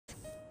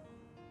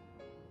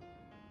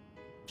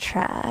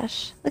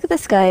trash. Look at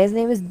this guy. His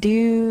name is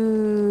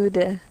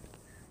Dude.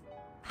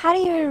 How do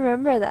you even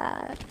remember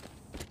that?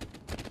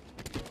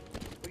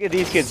 Look at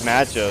these kids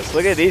match us.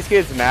 Look at these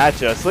kids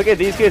match us. Look at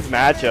these kids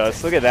match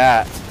us. Look at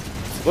that.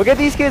 Look at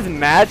these kids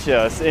match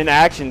us in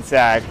action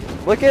sack.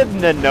 Look at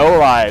the no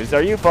lives.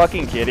 Are you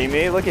fucking kidding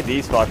me? Look at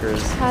these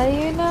fuckers. How do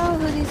you know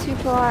who these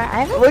people are?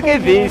 I haven't Look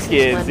at played these Menace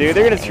kids, since dude.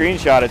 They're gonna Wednesday.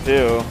 screenshot it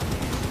too.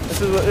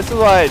 This is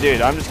why,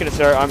 dude. I'm just gonna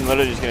start. I'm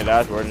literally just gonna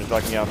dashboard and just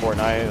fucking get on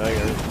Fortnite. Like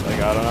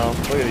I don't know.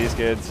 Look at these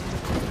kids.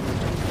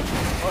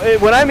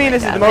 When I mean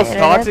this is the most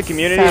toxic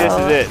community, this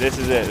is it. This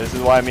is it. This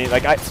is why I mean.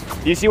 Like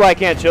do you see why I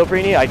can't chill,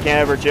 Preeny? I can't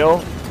ever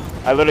chill.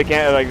 I literally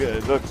can't.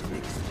 Like look,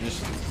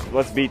 just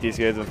let's beat these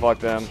kids and fuck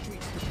them.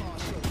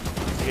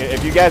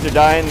 If you guys are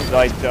dying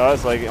like to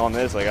us, like on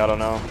this, like I don't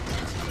know.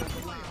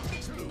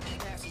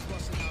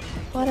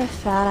 What a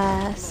fat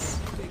ass.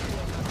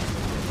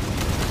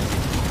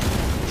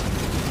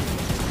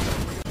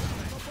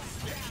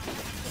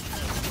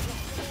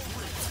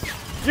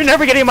 You're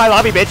never getting in my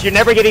lobby, bitch. You're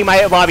never getting in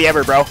my lobby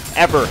ever, bro.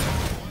 Ever.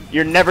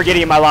 You're never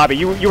getting in my lobby.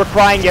 You were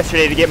crying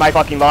yesterday to get my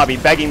fucking lobby,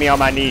 begging me on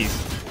my knees.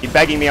 He's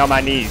begging me on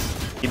my knees.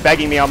 He's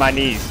begging me on my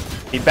knees.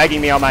 He's begging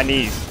me on my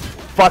knees.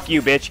 Fuck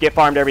you, bitch. Get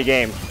farmed every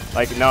game.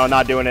 Like, no,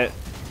 not doing it.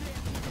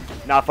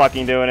 Not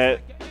fucking doing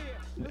it.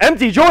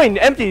 Empty, join!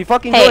 Empty,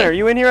 fucking join. Are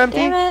you in here, Empty?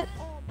 Damn it.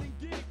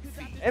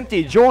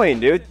 Empty, join,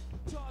 dude.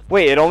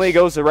 Wait, it only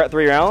goes to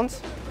 3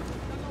 rounds?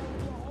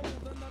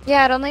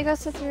 Yeah, it only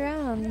goes to 3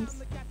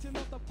 rounds.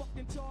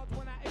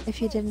 If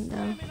you didn't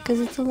know, because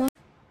it's a lot.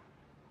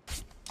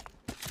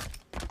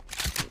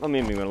 Let me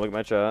even look at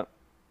my chat.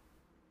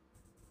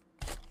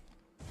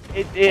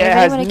 It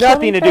has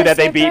nothing to do that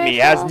they beat me.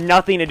 It has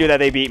nothing to do that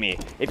they beat me.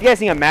 If you guys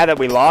think I'm mad that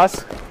we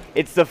lost,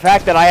 it's the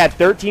fact that I had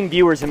 13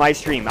 viewers in my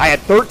stream. I had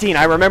 13.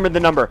 I remember the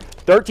number.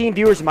 13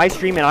 viewers in my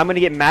stream, and I'm going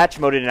to get match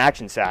moded in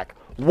action sack.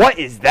 What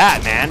is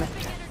that, man?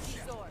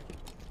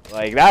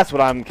 Like, that's what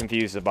I'm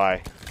confused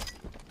by.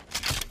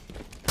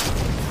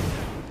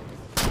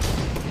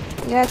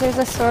 Yeah, there's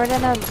a sword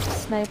and a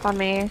snipe on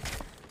me.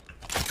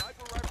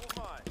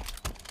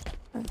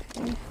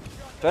 Okay.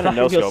 Trying to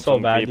no scope so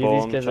some bad,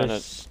 people. dude. These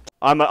guys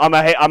I'm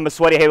a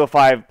sweaty Halo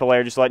 5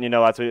 player, just letting you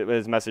know that's what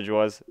his message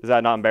was. Is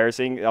that not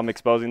embarrassing? I'm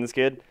exposing this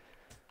kid.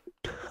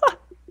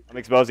 I'm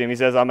exposing him. He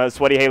says, I'm a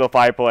sweaty Halo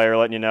 5 player,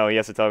 letting you know. He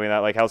has to tell me that.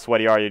 Like, how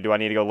sweaty are you? Do I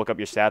need to go look up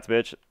your stats,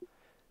 bitch?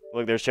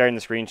 Look, they're sharing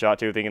the screenshot,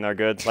 too, thinking they're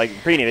good. Like,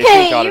 Preeny, they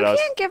screenshotted us.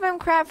 You can't give him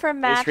crap for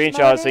match They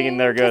screenshot us thinking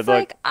they're good.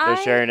 Look, like,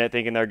 they're sharing it,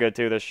 thinking they're good,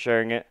 too. They're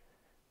sharing it.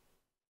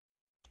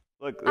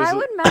 Look, I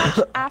would match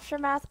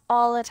Aftermath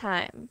all the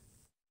time.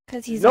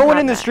 Because he's no one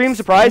in the stream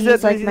surprised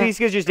that like these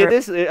kids just did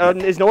this?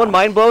 Is no one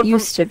mind blown?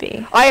 Used to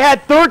be. I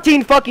had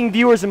 13 fucking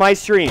viewers in my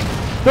stream.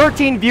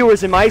 13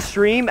 viewers in my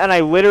stream, and I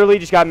literally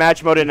just got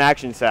match moded in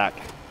action sack.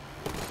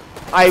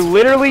 I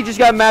literally just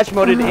got match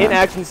moded in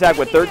action sack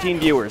with 13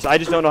 viewers. I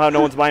just don't know how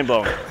no one's mind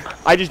blown.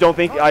 I just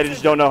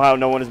don't know how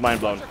no one is mind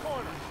blown.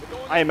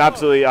 I am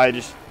absolutely,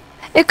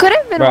 It could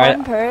have been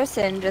one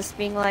person just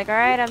being like,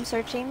 alright, I'm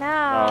searching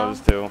now. No, it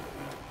was 2.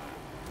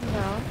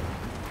 No.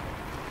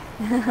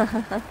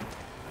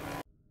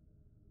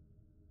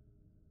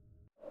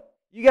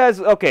 You guys,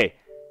 okay.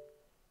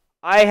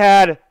 I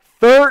had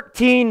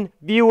 13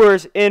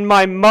 viewers in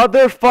my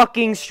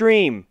motherfucking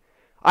stream.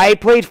 I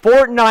played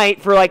Fortnite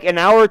for like an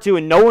hour or 2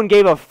 and no one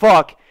gave a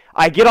fuck.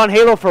 I get on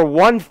Halo for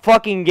 1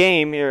 fucking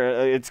game.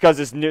 It's because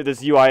this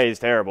UI is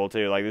terrible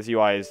too. Like this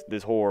UI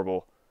is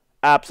horrible.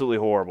 Absolutely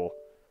horrible.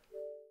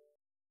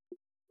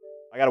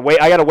 I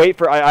gotta wait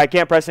for I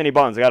can't press any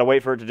buttons. I gotta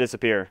wait for it to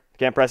disappear.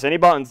 Can't press any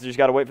buttons, just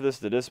gotta wait for this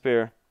to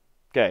disappear.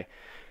 Okay.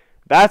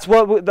 That's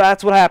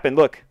what happened.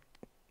 Look.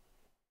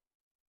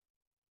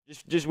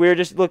 Just weird.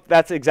 Just look.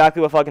 That's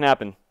exactly what fucking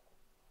happened.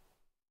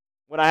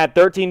 When I had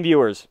 13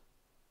 viewers.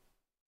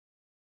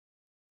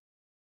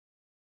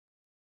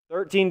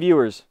 13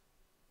 viewers.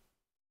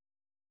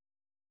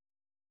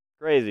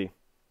 Crazy.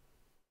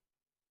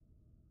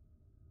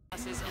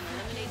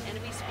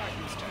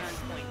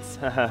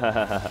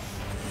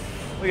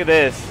 Look at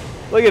this.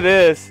 Look at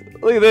this.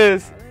 Look at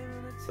this.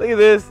 Look at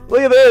this.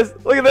 Look at this.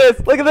 Look at this.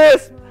 Look at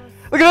this.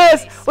 Look at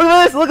this. Look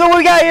at this. Look at what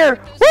we got here.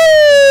 Woo!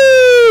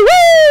 Woo!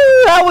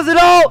 That was an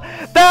ult.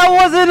 That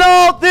was an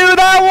ult, dude.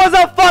 That was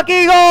a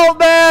fucking ult,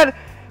 man.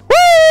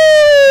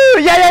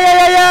 Woo! Yeah, yeah,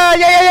 yeah, yeah,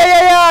 yeah, yeah, yeah,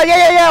 yeah, yeah, yeah,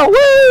 yeah, yeah.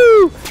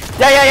 Woo!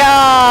 Yeah, yeah, yeah,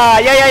 yeah,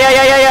 yeah, yeah,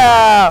 yeah, yeah,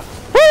 yeah.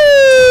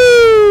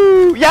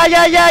 Woo! Yeah,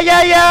 yeah, yeah,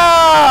 yeah,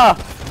 yeah.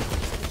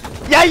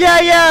 Yeah, yeah,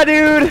 yeah,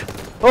 dude.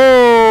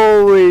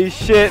 Holy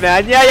shit,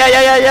 man. Yeah, yeah,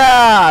 yeah, yeah,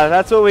 yeah.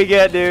 That's what we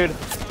get, dude.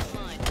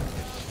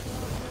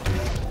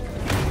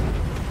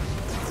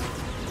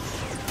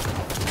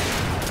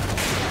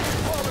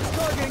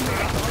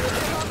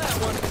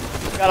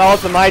 We got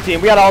ult on my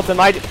team. We got ult on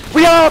my team.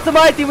 We got ult on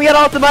my team. We got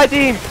ult on my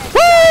team.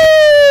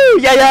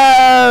 Woo! Yeah,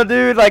 yeah,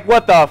 dude. Like,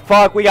 what the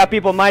fuck? We got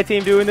people on my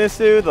team doing this,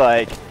 dude.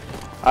 Like,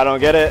 I don't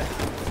get it.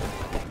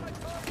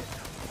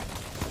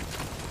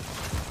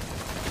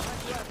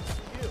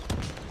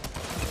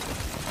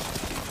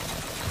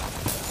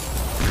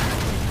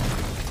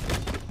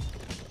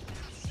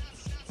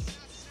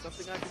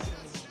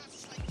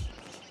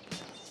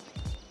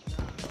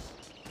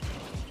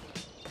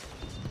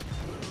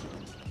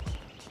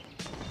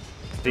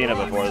 seen it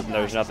before.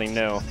 There's nothing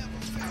new.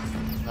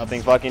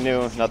 Nothing fucking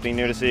new. Nothing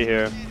new to see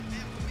here.